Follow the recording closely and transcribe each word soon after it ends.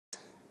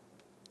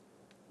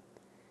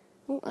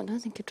Oh, I don't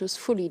think it was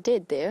fully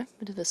dead there.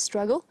 Bit of a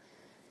struggle.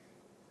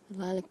 The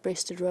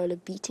lilac-breasted roller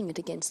beating it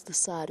against the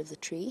side of the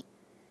tree.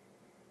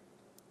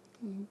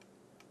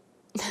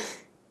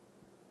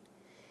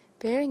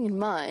 Bearing in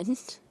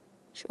mind...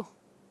 Sure.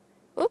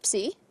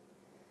 Oopsie.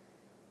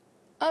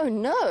 Oh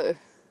no.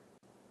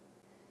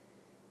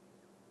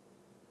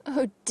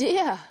 Oh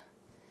dear.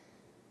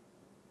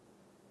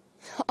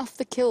 Half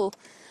the kill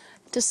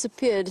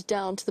disappeared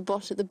down to the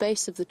bottom, the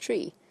base of the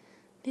tree.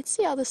 Let's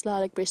see how this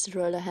lilac-breasted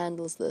roller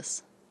handles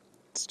this.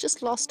 It's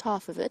just lost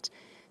half of it.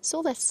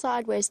 Saw that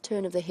sideways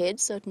turn of the head,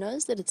 so it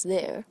knows that it's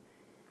there.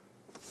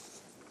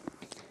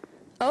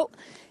 Oh,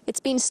 it's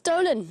been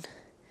stolen.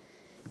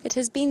 It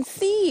has been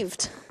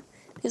thieved.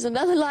 There's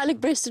another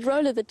lilac-breasted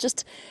roller that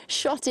just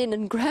shot in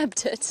and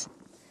grabbed it.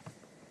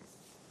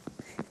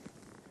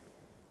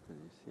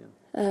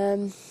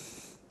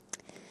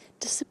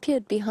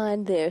 Disappeared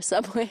behind there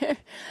somewhere.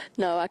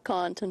 No, I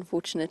can't,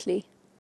 unfortunately.